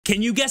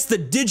Can you guess the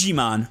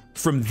Digimon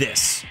from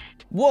this?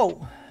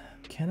 Whoa.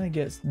 Can I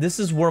guess? This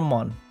is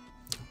Wormmon.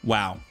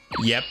 Wow.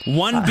 Yep.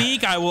 One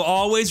beak I will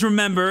always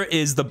remember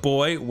is the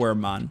boy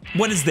Wormmon.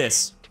 What is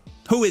this?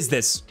 Who is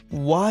this?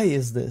 Why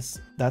is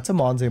this? That's a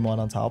Monzaemon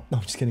on top. No,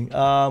 I'm just kidding.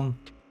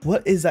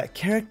 What is that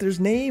character's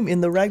name in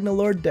the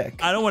Ragnarlord deck?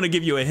 I don't want to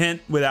give you a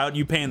hint without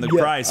you paying the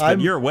price,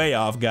 but you're way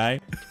off, guy.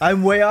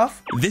 I'm way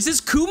off? This is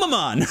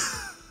Kumamon.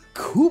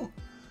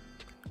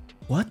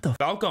 What the?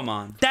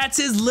 Falcomon. That's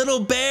his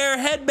little bear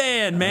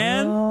headband,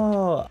 man.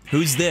 Oh.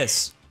 Who's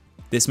this?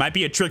 This might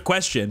be a trick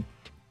question.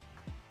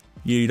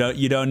 You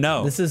don't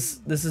know. This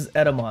is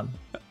Edamon.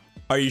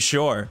 Are you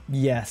sure?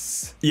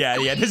 Yes. Yeah,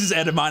 this is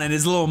Edamon and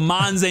his little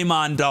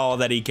Monzaemon doll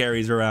that he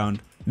carries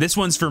around. This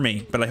one's for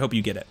me, but I hope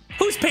you get it.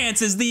 Whose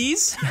pants is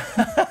these?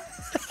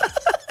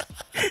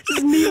 This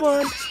is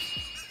Nemon.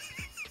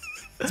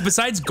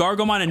 Besides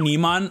Gargomon and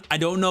Nemon, I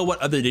don't know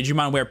what other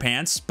Digimon wear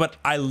pants, but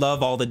I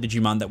love all the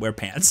Digimon that wear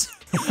pants.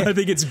 I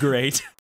think it's great.